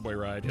Pants subway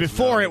ride.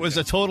 Before, it was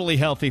a totally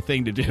healthy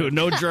thing to do.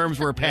 No germs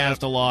were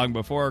passed along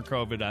before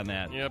COVID on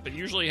that. Yep, it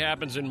usually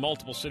happens in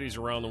multiple cities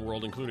around the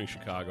world, including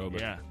Chicago,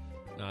 but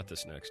not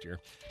this next year.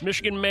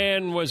 Michigan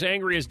man was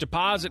angry his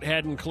deposit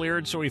hadn't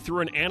cleared, so he threw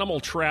an animal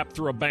trap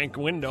through a bank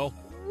window.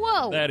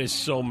 Whoa. That is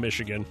so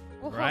Michigan.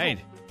 Right.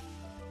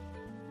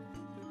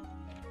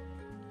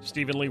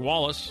 Stephen Lee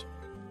Wallace,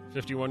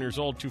 51 years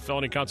old, 2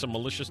 felony counts of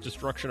malicious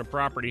destruction of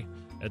property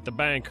at the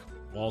bank.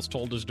 Wallace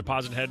told his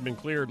deposit hadn't been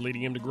cleared,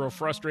 leading him to grow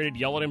frustrated,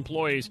 yell at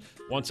employees.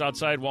 Once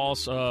outside,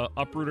 Wallace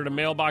uprooted a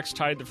mailbox,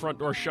 tied the front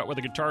door shut with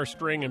a guitar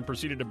string, and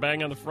proceeded to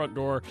bang on the front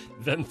door,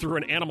 then threw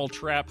an animal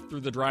trap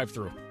through the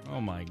drive-thru.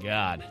 Oh, my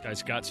God.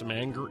 Guy's got some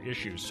anger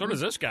issues. So does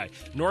this guy.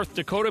 North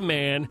Dakota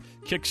man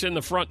kicks in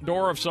the front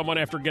door of someone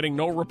after getting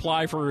no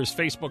reply for his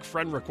Facebook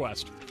friend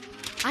request.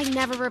 I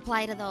never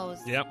reply to those.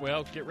 Yep,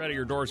 well, get ready.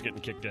 Your door's getting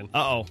kicked in.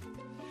 Uh-oh.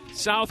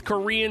 South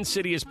Korean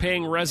city is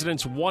paying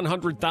residents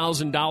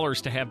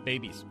 $100,000 to have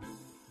babies.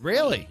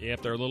 Really? Yeah,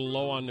 if they're a little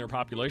low on their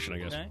population, I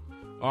guess. Okay.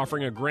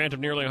 Offering a grant of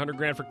nearly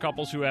 $100,000 for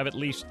couples who have at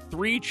least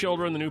 3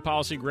 children. The new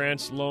policy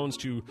grants loans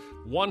to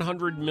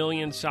 100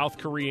 million South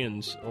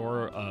Koreans,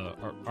 or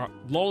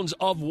loans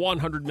of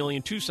 100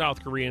 million to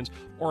South Koreans,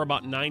 or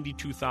about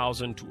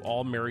 92,000 to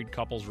all married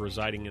couples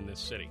residing in this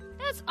city.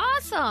 That's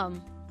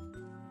awesome.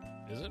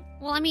 Is it?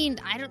 Well, I mean,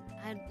 I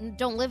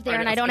don't live there,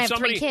 and I don't have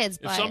 3 kids.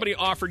 If somebody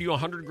offered you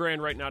 $100,000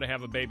 right now to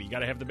have a baby, you got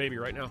to have the baby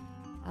right now.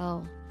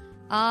 Oh.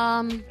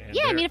 I mean,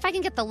 if I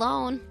can get the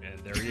loan.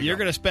 And there You're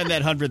going to spend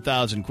that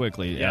 $100,000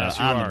 quickly Yes,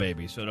 you on are. the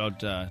baby, so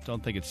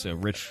don't think it's a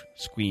rich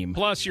scheme.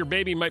 Plus, your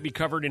baby might be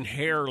covered in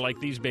hair like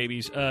these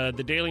babies.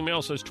 The Daily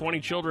Mail says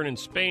 20 children in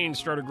Spain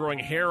started growing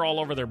hair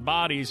all over their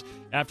bodies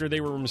after they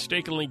were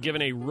mistakenly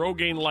given a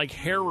Rogaine-like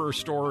hair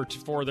restore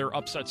for their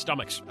upset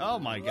stomachs. Oh,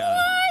 my God.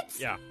 What?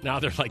 Yeah, now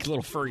they're like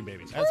little furry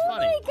babies. That's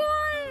funny. Oh,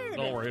 my God.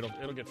 Don't worry,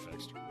 it'll get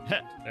fixed.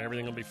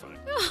 Everything will be fine.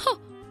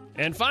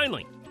 And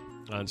finally,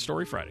 on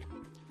Story Friday,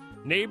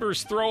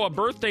 neighbors throw a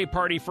birthday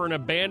party for an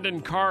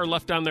abandoned car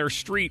left on their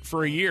street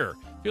for a year.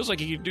 Feels like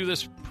you could do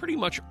this pretty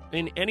much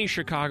in any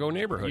Chicago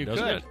neighborhood,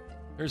 doesn't it?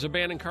 There's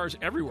abandoned cars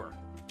everywhere,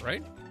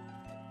 right?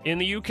 In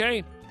the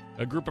UK,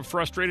 a group of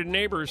frustrated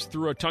neighbors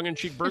threw a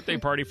tongue-in-cheek birthday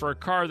party for a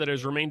car that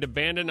has remained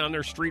abandoned on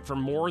their street for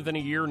more than a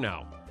year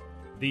now.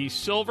 The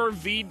silver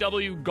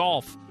VW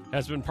Golf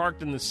has been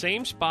parked in the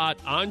same spot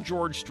on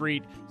George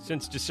Street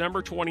since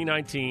December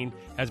 2019,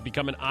 has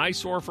become an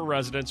eyesore for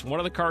residents. One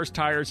of the car's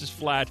tires is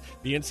flat.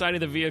 The inside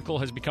of the vehicle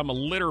has become a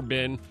litter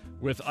bin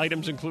with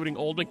items including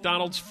Old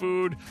McDonald's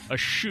food, a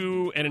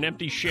shoe, and an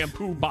empty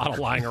shampoo bottle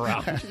lying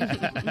around.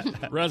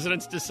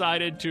 Residents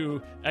decided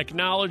to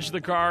acknowledge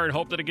the car and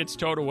hope that it gets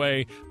towed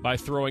away by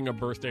throwing a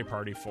birthday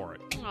party for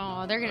it.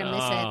 Oh, they're going to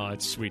miss it. Oh,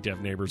 it's sweet to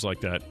have neighbors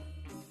like that.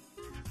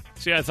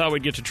 See, I thought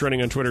we'd get to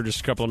trending on Twitter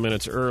just a couple of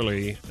minutes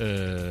early,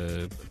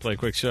 play a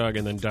quick song,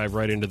 and then dive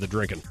right into the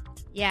drinking.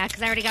 Yeah,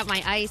 because I already got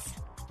my ice.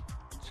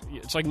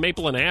 It's like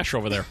Maple and Ash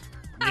over there.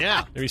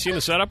 Yeah. Have you seen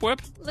the setup,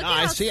 Whip? No,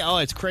 I see. Oh,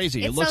 it's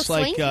crazy. It It's looks so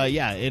like, slinky.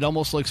 it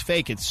almost looks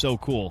fake. It's so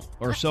cool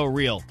or so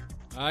real.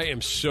 I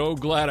am so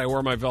glad I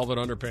wore my velvet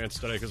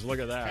underpants today, because look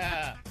at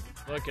that.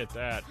 Look at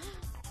that.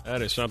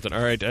 That is something.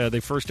 All right,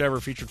 the first ever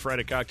featured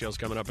Friday cocktails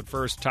coming up. But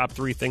first, top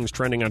 3 things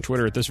trending on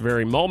Twitter at this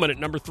very moment. At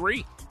number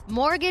 3.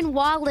 Morgan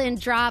Wallen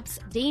drops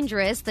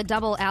Dangerous, the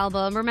double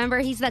album. Remember,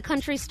 he's the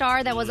country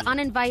star that was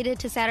uninvited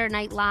to Saturday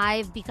Night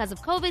Live because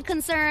of COVID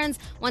concerns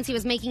once he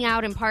was making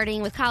out and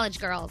partying with college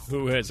girls.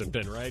 Who hasn't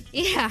been, right?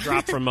 Yeah.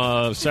 Dropped from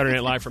Saturday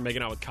Night Live for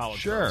making out with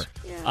college girls.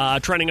 Yeah.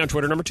 Trending on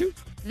Twitter, number 2.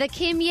 The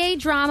Kim Ye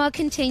drama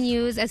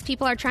continues as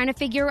people are trying to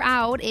figure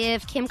out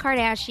if Kim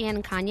Kardashian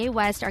and Kanye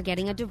West are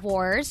getting a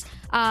divorce.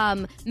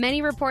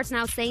 Many reports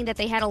now saying that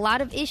they had a lot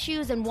of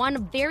issues and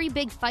one very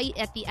big fight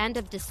at the end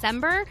of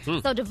December.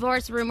 So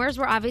divorce rumors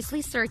were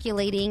obviously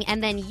circulating.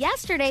 And then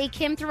yesterday,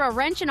 Kim threw a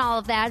wrench in all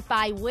of that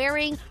by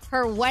wearing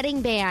her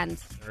wedding band.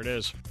 There it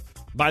is.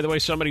 By the way,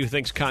 somebody who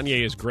thinks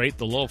Kanye is great,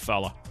 the little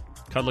fella.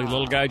 Cuddly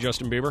little guy,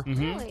 Justin Bieber.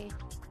 Really?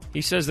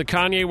 He says that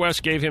Kanye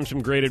West gave him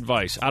some great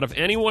advice. Out of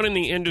anyone in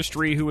the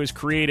industry who is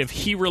creative,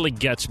 he really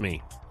gets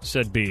me,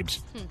 said Biebs.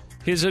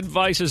 His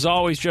advice is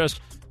always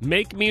just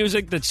make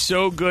music that's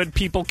so good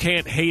people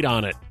can't hate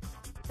on it.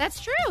 That's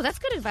true. That's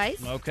good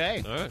advice.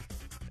 Okay. All right.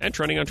 And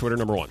trending on Twitter,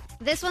 number 1.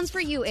 This one's for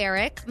you,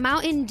 Eric.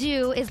 Mountain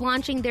Dew is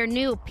launching their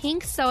new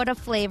pink soda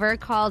flavor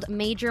called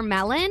Major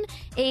Melon.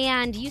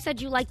 And you said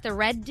you like the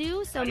red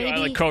dew, so maybe I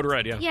like Code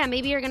Red, yeah. Yeah,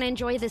 maybe you're going to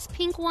enjoy this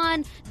pink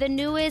one. The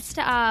newest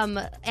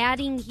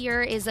adding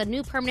here is a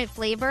new permanent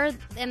flavor,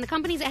 and the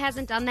company that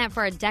hasn't done that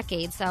for a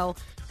decade, so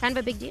kind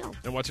of a big deal.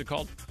 And what's it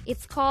called?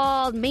 It's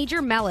called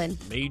Major Melon.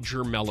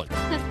 Major Melon.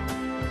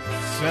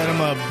 Set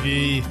him up,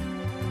 V.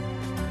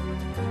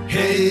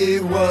 Hey,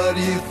 what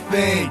do you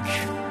think?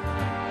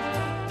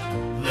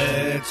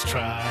 Let's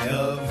try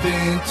a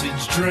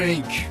vintage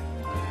drink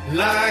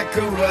like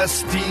a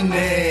rusty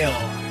nail.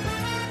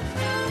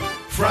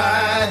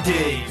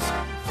 Friday's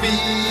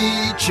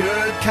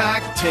featured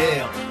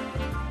cocktail.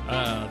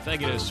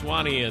 Thank you to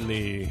Swanee and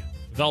the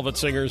Velvet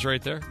Singers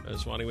right there.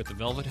 Swanee with the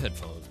Velvet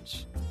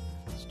headphones.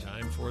 It's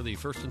time for the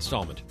first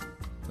installment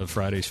of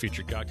Friday's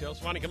featured cocktail.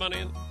 Swanee, come on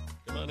in.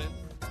 Come on in.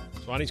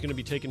 Swanee's going to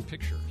be taking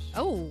pictures.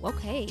 Oh,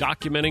 okay.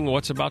 Documenting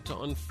what's about to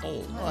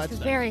unfold. Oh, this is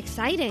very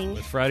exciting.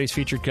 With Friday's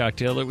featured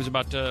cocktail, it was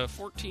about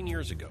 14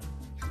 years ago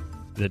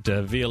that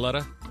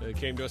Violetta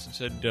came to us and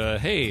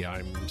said, hey,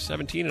 I'm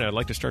 17 and I'd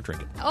like to start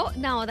drinking. Oh,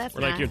 no, that's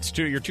We're not. like,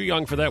 you're too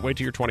young for that. Wait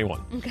till you're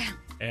 21. Okay.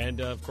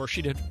 And, of course,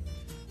 she did.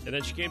 And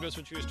then she came to us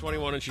when she was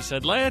 21 and she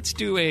said, let's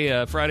do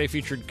a Friday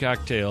featured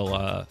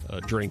cocktail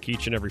drink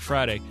each and every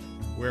Friday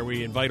where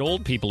we invite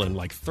old people in,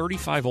 like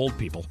 35 old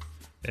people.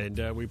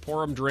 And we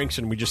pour them drinks,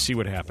 and we just see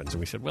what happens.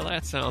 And we said, well,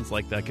 that sounds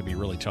like that could be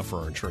really tough for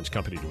our insurance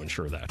company to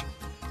insure that.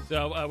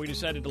 So we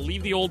decided to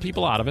leave the old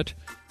people out of it,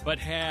 but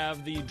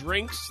have the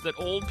drinks that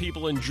old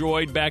people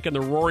enjoyed back in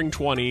the Roaring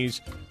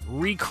 20s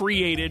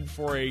recreated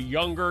for a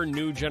younger,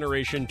 new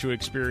generation to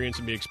experience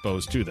and be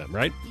exposed to them,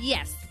 right?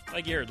 Yes.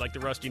 Like you heard, like the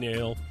Rusty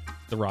Nail,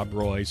 the Rob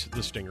Roys,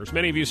 the Stingers.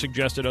 Many of you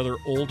suggested other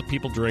old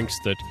people drinks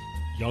that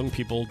young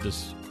people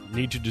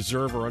need to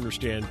deserve or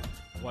understand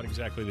what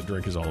exactly the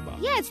drink is all about.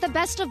 Yeah, it's the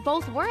best of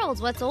both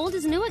worlds. What's old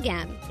is new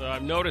again. So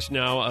I've noticed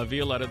now,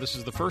 Violetta, this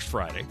is the first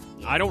Friday.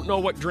 I don't know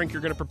what drink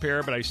you're going to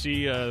prepare, but I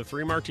see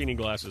 3 martini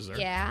glasses there.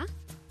 Yeah.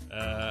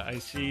 I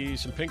see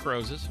some pink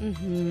roses.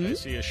 Mm-hmm. I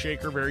see a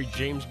shaker, very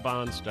James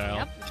Bond style.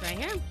 Yep, it's right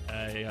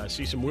here. I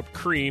see some whipped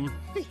cream,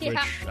 Yeah.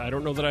 which I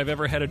don't know that I've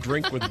ever had a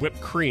drink with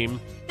whipped cream.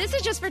 This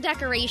is just for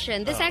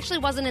decoration. This actually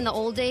wasn't in the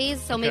old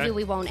days, so maybe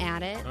we won't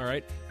add it. All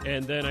right.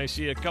 And then I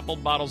see a couple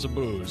bottles of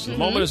booze. The Mm-hmm.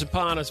 moment is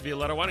upon us,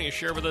 Violetta. Why don't you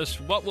share with us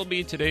what will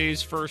be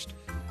today's first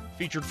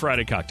featured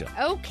Friday cocktail?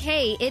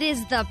 Okay, it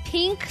is the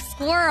Pink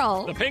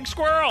Squirrel. The Pink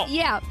Squirrel!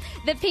 Yeah.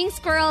 The Pink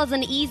Squirrel is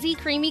an easy,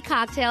 creamy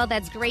cocktail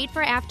that's great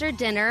for after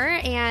dinner,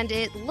 and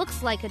it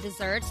looks like a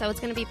dessert, so it's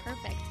going to be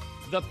perfect.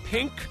 The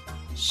Pink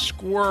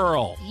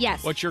Squirrel.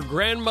 Yes. What your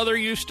grandmother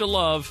used to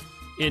love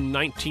in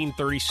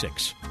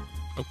 1936.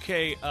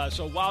 Okay,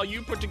 so while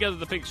you put together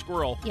the Pink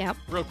Squirrel, Yep.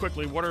 real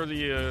quickly, what are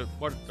the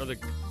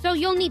So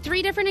you'll need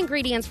 3 different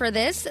ingredients for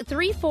this.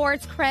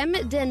 3/4 creme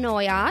de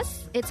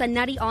noyas. It's a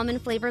nutty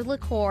almond flavored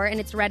liqueur, and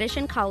it's reddish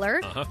in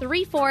color.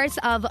 3/4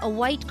 of a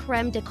white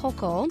creme de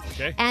coco.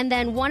 Okay. And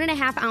then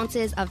 1.5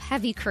 ounces of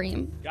heavy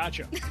cream.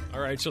 Gotcha. All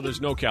right, so there's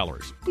no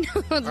calories.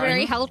 It's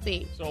very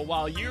healthy. So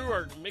while you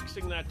are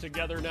mixing that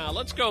together now,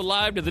 let's go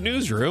live to the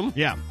newsroom.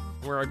 Yeah.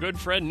 Where our good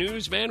friend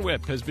Newsman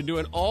Whip has been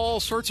doing all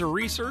sorts of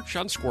research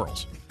on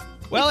squirrels.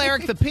 Well,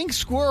 Eric, the Pink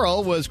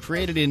Squirrel was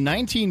created in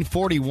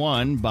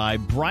 1941 by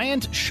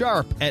Bryant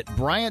Sharp at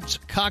Bryant's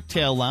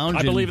Cocktail Lounge.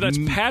 I believe that's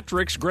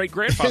Patrick's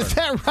great-grandfather. Is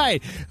that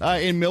right?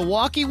 In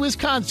Milwaukee,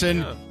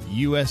 Wisconsin,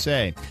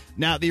 USA.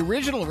 Now, the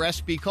original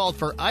recipe called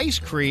for ice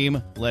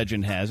cream,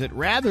 legend has it,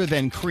 rather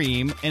than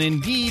cream. And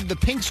indeed, the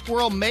Pink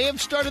Squirrel may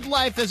have started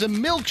life as a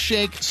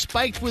milkshake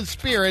spiked with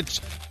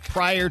spirits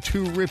prior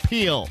to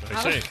repeal.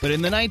 I see. But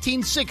in the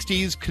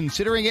 1960s,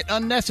 considering it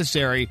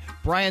unnecessary,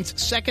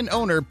 Bryant's second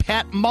owner,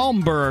 Pat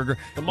Malmberg,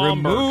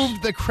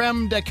 removed the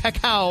creme de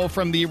cacao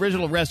from the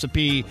original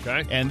recipe.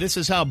 Okay. And this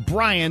is how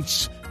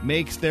Bryant's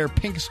makes their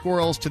Pink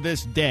Squirrels to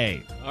this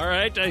day. All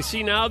right, I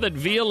see now that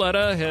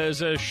Violetta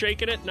has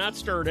shaken it, not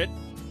stirred it.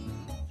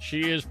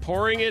 She is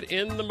pouring it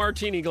in the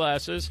martini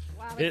glasses.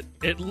 Wow.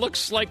 It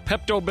looks like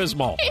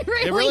Pepto-Bismol. It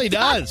really, It really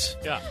does.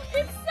 Yeah.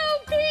 It's so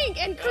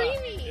pink and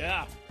creamy.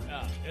 Yeah.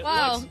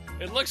 Wow.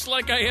 It looks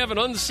like I have an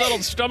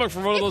unsettled stomach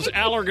from one of those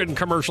Allergan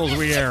commercials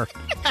we air.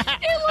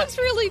 It looks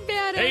really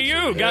bad. Hey,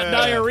 you got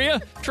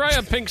diarrhea? Try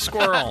a Pink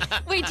Squirrel.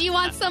 Wait, do you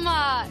want some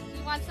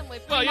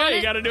whipped cream? Well, yeah, on you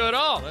it? got to do it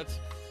all. That's.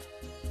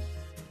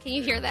 Can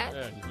you hear that?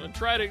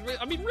 Try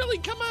to. I mean, really,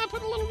 come on,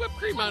 put a little whipped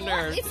cream on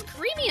there. It's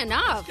creamy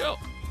enough. Go.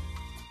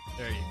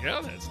 There you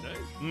go. That's nice.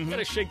 You got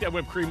to shake that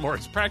whipped cream more.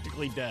 It's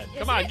practically dead.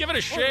 Come on, give it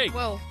a shake.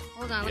 Whoa.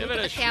 Hold on. Give Let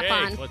me it put a the cap shake.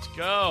 on. Let's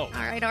go. All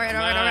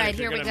right.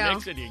 Here we go.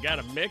 Mix it. You got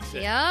to mix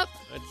it. Yep.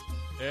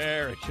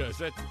 There it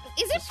goes. Is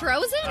it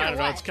frozen I or don't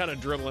know. what? It's kind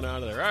of dribbling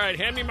out of there. All right,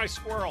 hand me my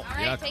squirrel. All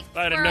right, take the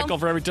I had a squirrel. nickel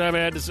for every time I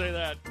had to say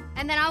that.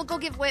 And then I'll go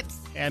give whips.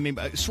 I mean,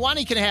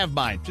 Swanee can have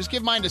mine. Just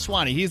give mine to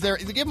Swanee. He's there.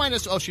 Give mine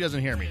to... Oh, she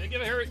doesn't hear me.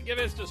 Give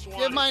his to Swanee.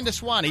 Give mine to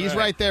Swanee. He's All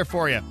right. right there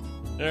for you.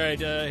 All right,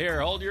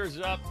 here, hold yours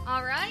up.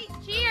 All right.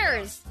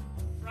 Cheers.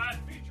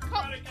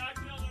 Friday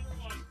cocktail number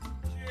 1.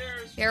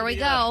 Cheers. Here we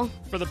go.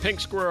 For the Pink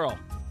Squirrel.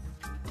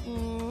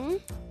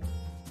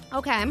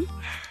 Okay.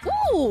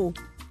 Ooh.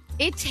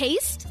 It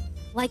tastes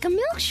like a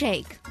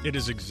milkshake. It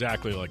is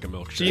exactly like a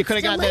milkshake. So you could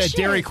have gotten that at Delicious.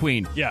 Dairy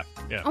Queen. Yeah.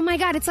 Oh my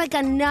God, it's like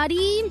a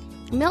nutty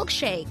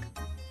milkshake.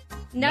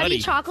 Nutty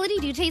chocolatey.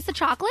 Do you taste the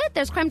chocolate?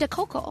 There's creme de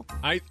coco.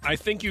 I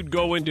think you'd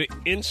go into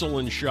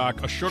insulin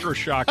shock, a sugar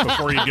shock,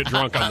 before you get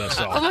drunk on this.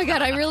 Oh my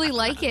God, I really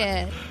like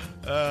it.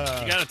 You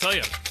gotta tell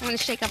you. I'm going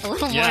to shake up a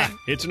little Yeah, more.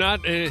 it's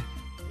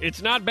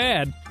not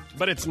bad,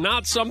 but it's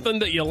not something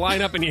that you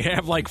line up and you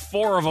have like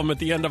 4 of them at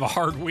the end of a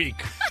hard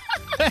week.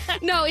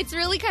 No, it's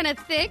really kind of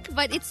thick,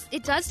 but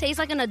it does taste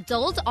like an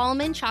adult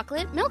almond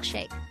chocolate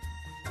milkshake.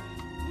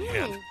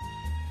 Man,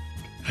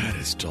 that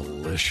is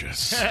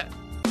delicious.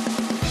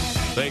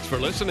 Thanks for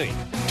listening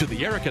to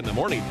the Eric in the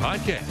Morning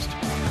podcast.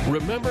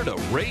 Remember to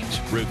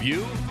rate,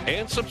 review,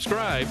 and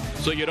subscribe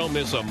so you don't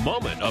miss a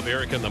moment of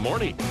Eric in the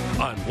Morning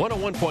on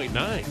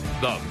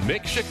 101.9 The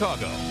Mix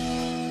Chicago.